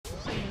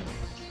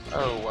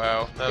Oh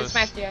wow, that Good was.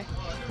 smash DI.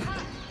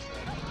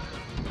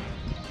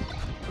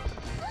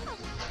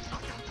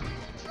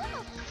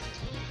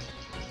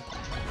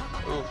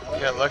 Ooh, you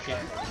got lucky.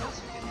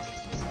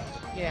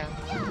 Yeah.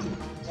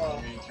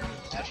 Well,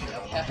 actually,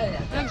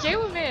 no. No, Jay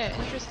would make an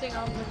interesting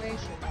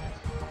observation.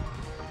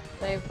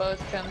 They've both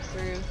come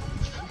through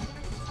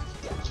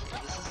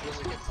This is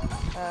really good fun.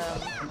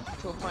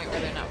 to a point where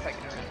they're not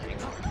fucking around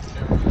anymore.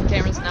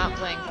 Cameron's not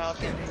playing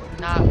Falcon. He's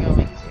not going to.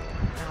 No.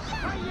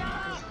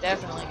 He's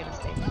definitely going to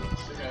stay here.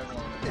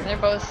 They're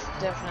both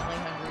definitely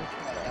hungry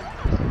for play.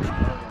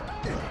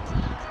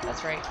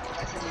 That's right.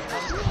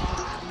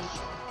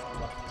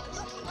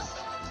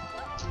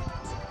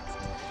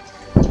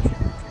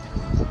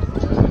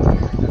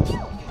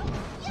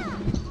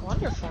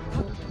 Wonderful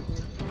move.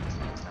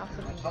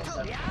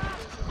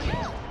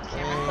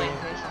 Cameron playing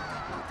patient.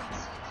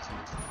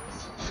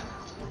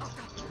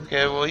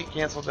 Okay, well he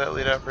canceled that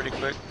lead out pretty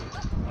quick.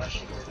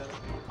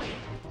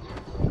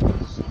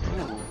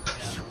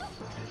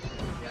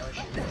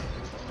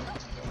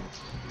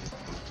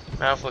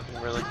 Mouf looking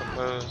really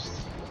composed.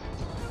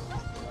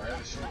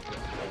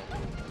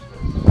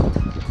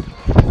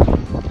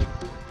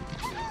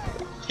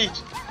 He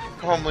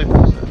calmly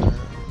pulls that turn.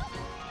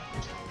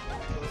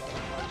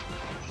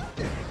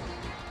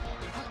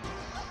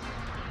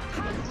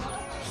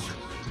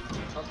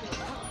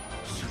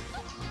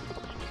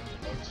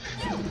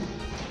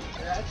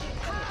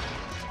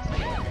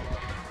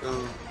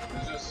 Ooh.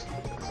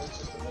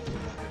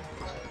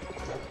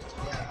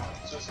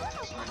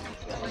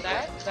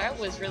 That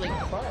was really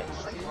clutch,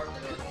 dude.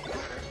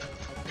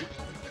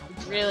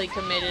 Really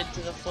committed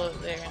to the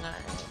float there, and I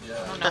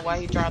don't know why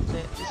he dropped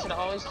it. You should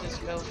always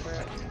just go for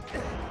it.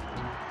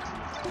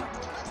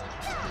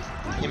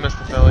 He must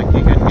have felt like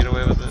he couldn't get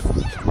away with it.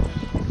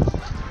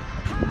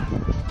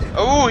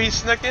 Oh, he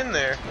snuck in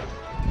there.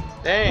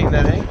 Dang,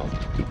 that angle.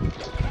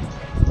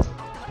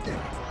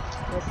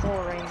 The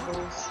four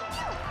rainbows.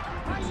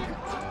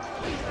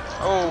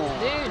 Oh.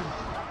 Dude.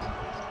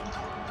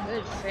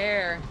 Good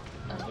fair.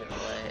 Up the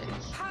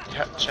ledge.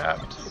 Got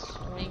chopped.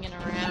 Swinging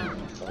around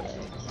the ledge.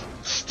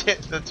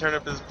 The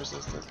turnip is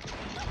persistent.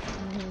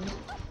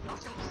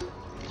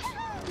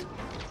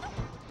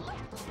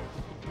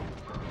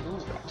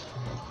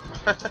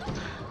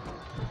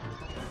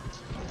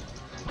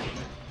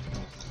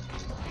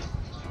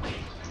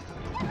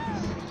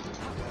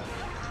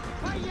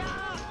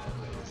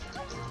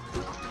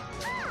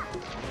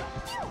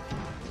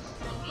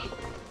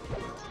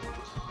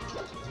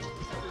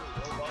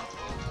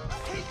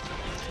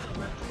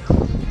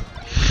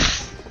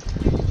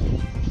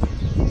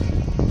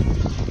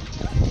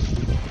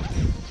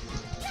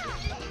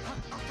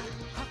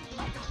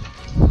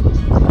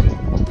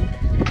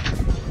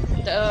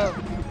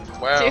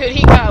 Wow. Dude,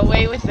 he got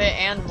away with it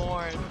and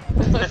more.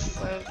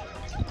 So...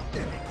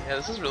 Yeah,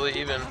 this is really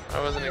even.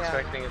 I wasn't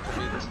expecting it to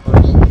be this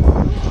close.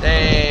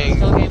 Dang.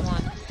 Still game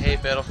one.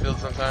 Hate Battlefield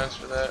sometimes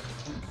for that.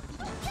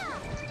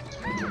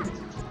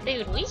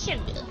 Dude, we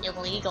should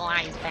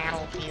illegalize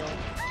Battlefield.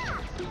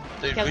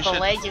 Dude, Because the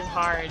ledge is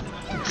hard.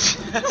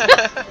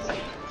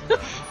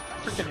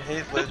 Freaking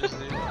hate ledges,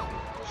 dude.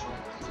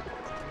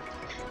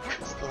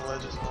 Because the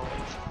ledge is hard.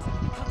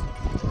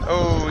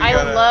 Oh, I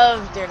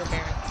love Dare to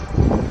Bear.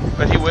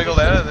 But he wiggled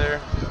out of there.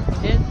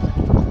 He did?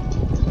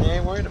 He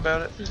ain't worried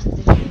about it.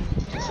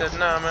 He said,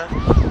 nah, man.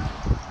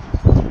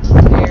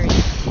 Very.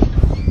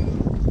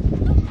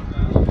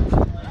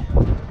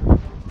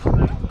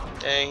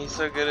 Dang, he's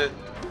so good at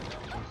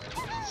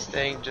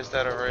staying just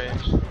out of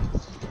range.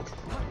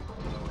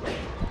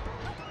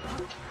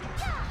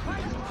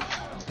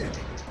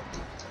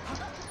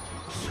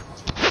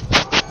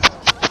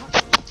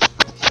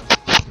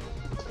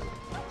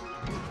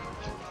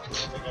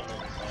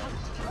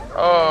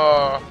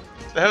 Oh,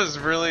 that was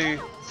really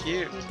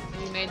cute.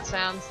 You made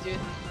sounds, dude.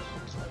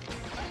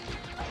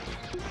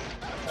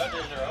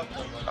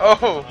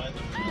 Oh!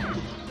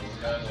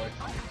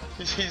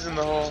 He's in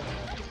the hole.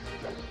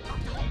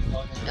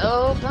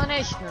 Oh,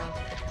 punish! No.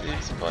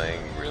 He's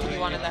playing really. He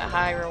wanted that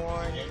high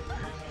reward.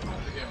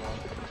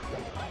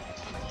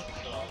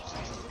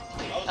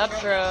 Up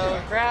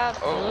throw, grab.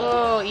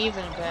 Oh,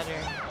 even better.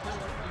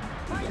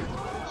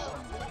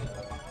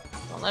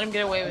 Don't let him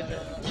get away with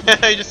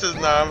it. He just says,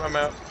 nah, I'm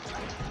out.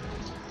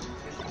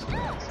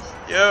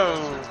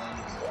 Yo!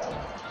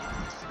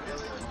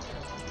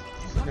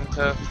 Looking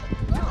tough.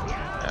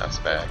 Now it's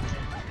back.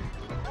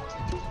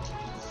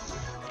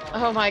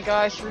 Oh my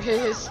gosh,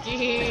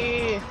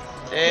 risky!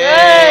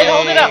 Dang. Good!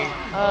 Hold it up!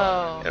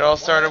 Oh. It all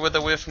started with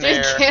a whiff Dude,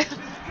 nair.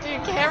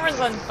 dude, Cameron's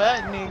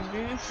unbuttoning,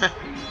 dude.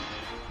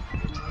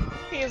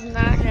 He is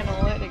not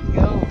gonna let it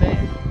go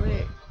that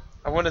quick.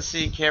 I want to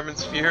see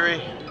Cameron's fury.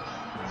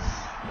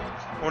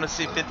 I want to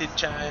see 50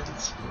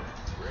 chimes.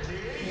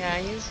 Yeah,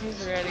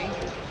 he's ready.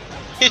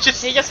 He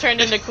just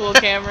turned into cool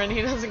Cameron.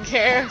 He doesn't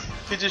care.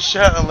 He just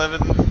shot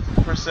 11%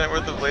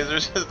 worth of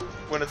lasers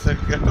when it said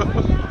go.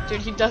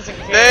 Dude, he doesn't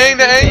care. Dang,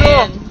 the He's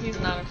angle! in. He's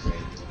not afraid.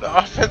 The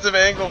offensive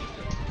angle.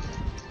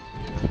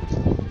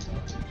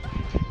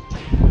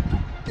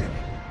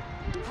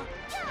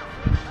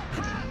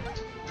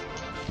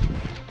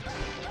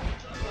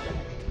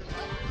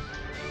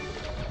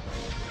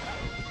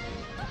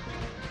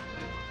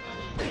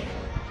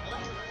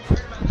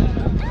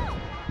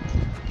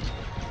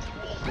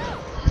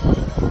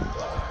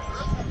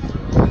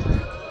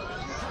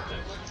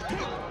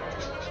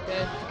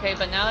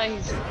 but now that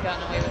he's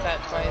gotten away with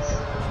that twice,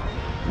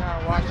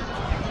 watch him.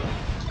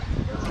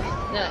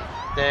 No.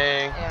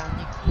 Dang.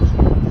 Yeah.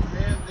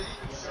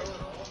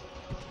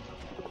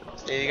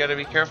 Yeah, you gotta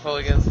be careful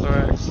against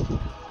Thoraxe.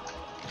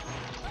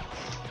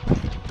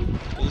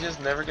 He's just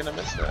never gonna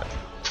miss that.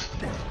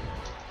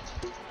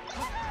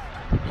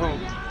 Boom.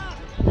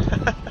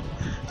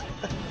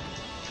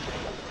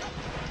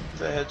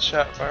 It's a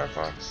headshot,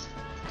 Firefox.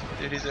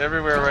 Dude, he's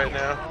everywhere right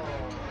now.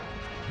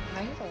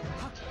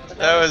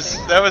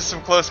 That was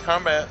some close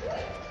combat.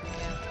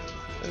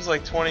 It was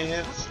like 20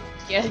 hits.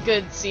 Yeah,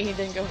 good. See, he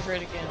didn't go for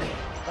it again.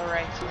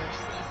 Alright, cheers.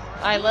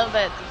 I love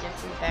that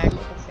DJC back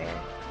with the fair.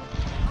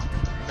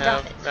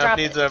 Now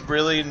needs a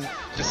really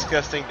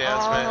disgusting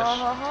down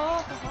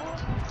smash.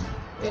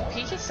 Dude,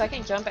 Peach's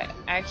second jump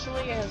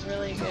actually has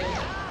really good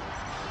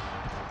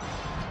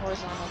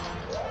horizontal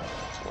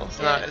movement.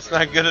 Well, it's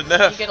not good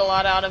enough. You get a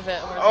lot out of it.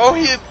 Oh,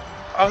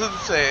 I was gonna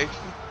say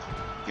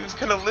he was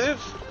gonna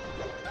live.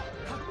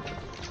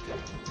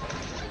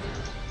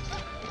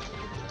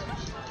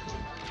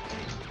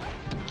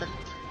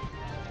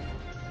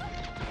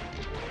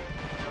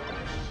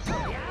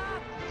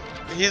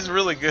 He's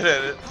really good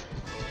at it.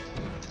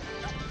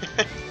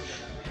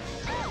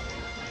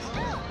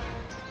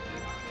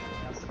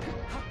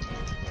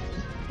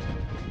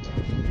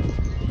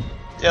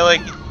 Yeah,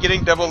 like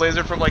getting double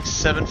laser from like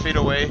 7 feet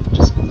away.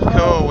 Just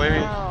go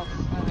away. Wow.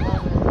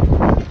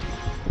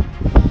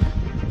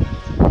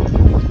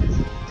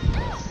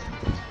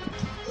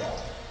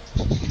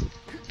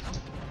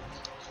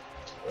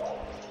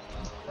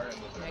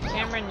 Yeah,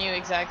 Cameron knew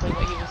exactly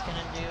what he was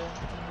gonna do.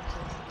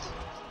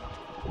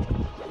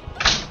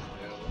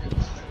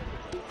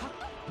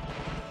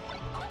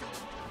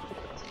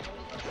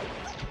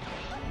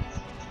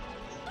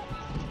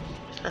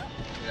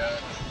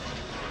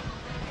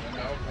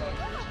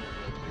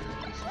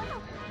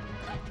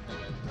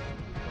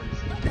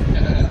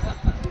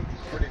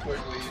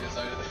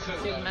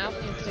 Dude, Mouf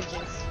needs to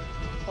just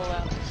pull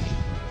out the key.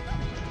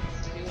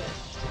 Do it.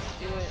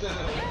 Do it.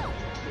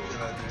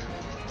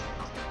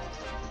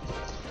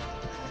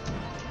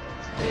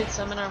 Dude,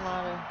 summon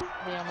Armada.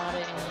 The Armada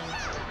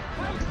Indians.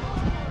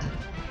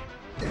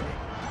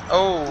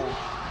 Oh!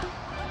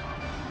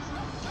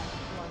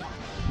 Come on.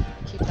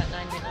 Keep that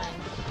 99.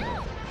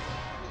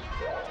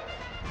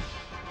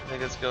 I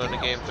think it's going to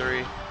game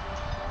 3.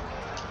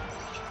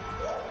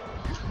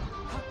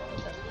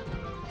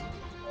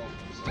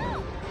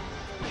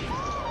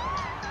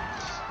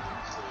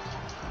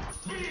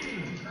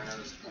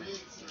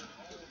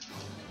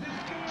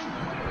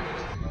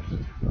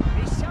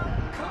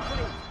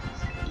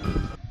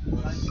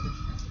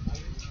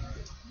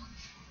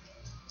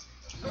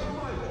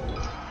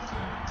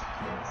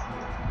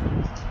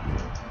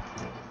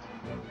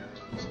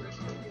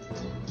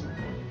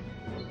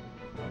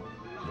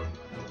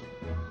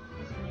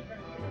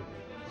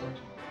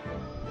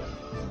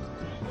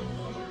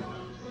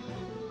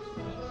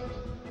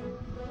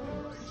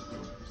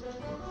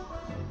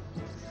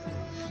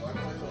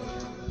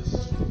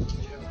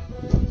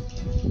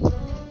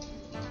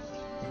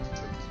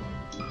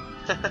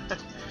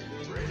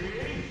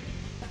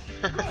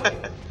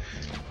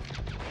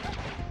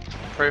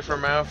 Pray for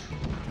Mouf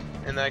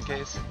in that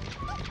case.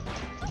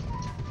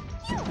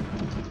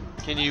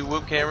 Can you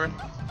whoop Cameron?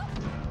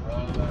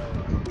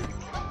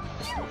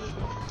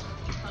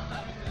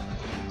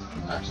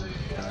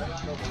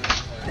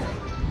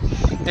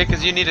 Yeah,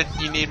 cause you need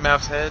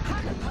Mouf's head.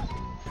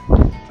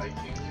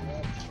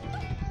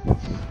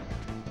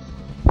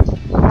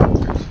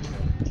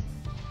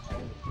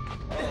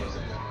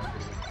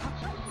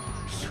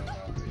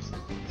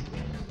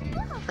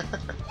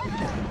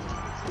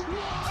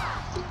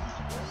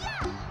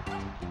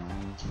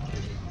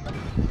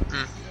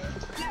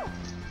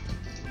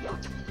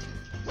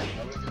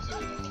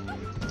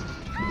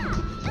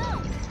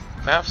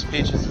 Mouf's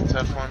Peach is a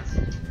tough one.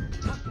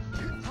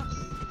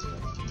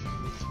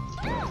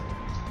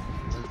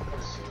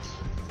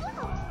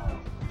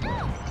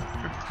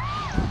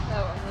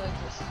 That one really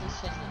just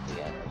shitting it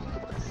together.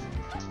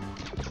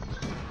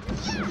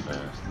 So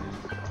fast.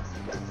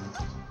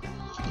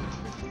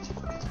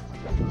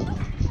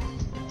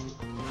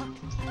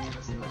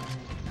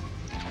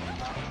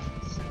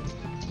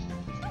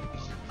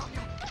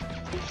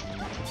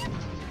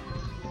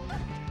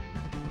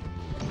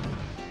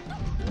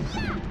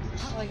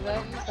 Like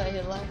that, you thought he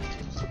left.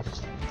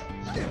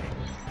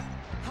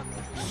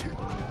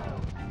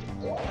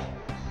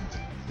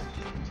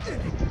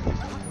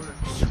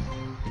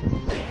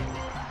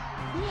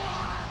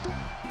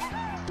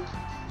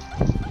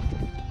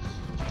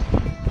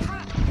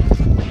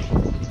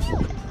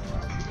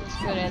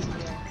 Good as we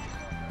are.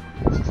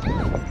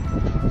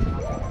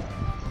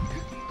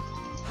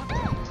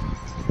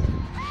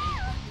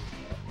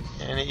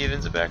 And it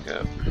evens it back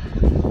up.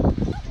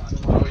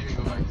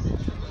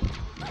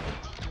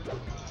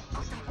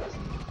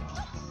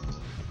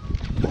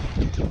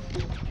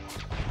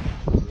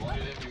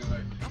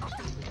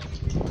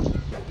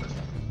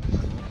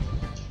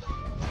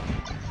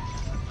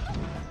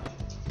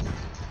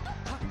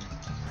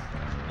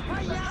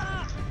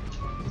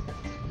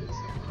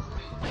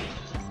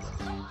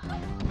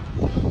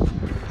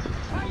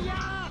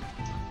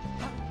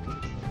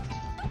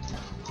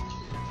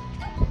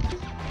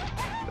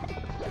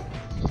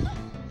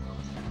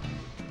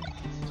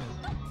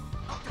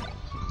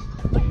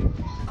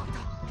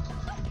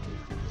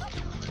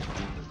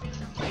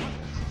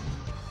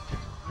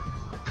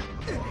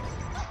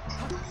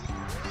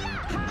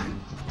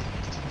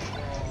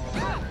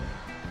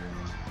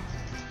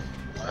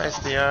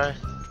 Yeah.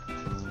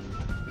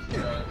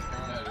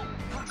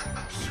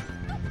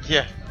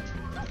 Yeah.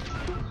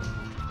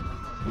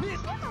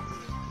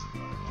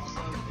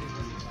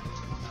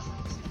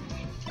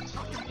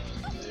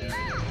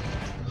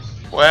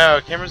 Wow,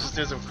 Cameron's just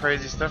doing some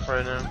crazy stuff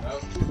right now.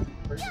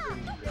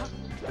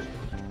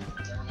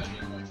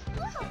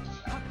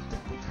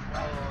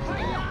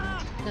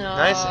 No,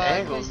 Nice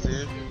angles,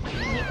 dude.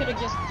 He could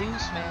have just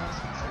deuce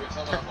man.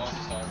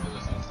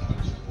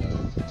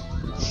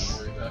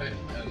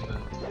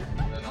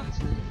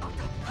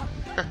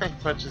 He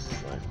punches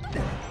his leg.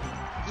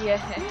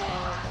 Yeah.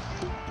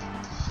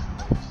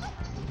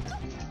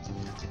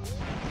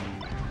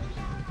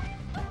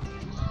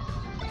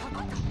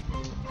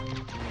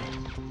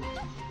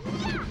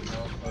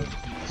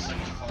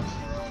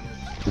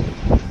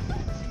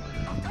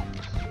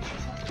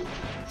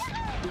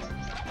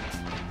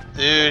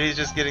 Dude, he's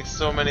just getting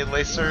so many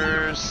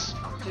lasers.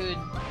 Dude.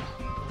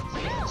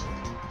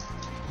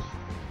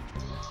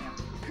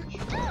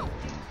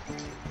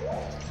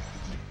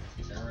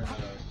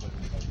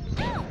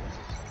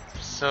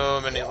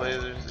 So many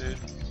lasers, dude.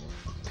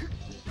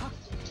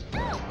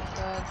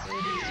 God,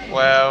 dude.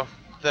 Wow,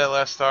 that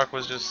last stock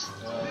was just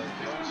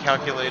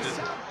calculated.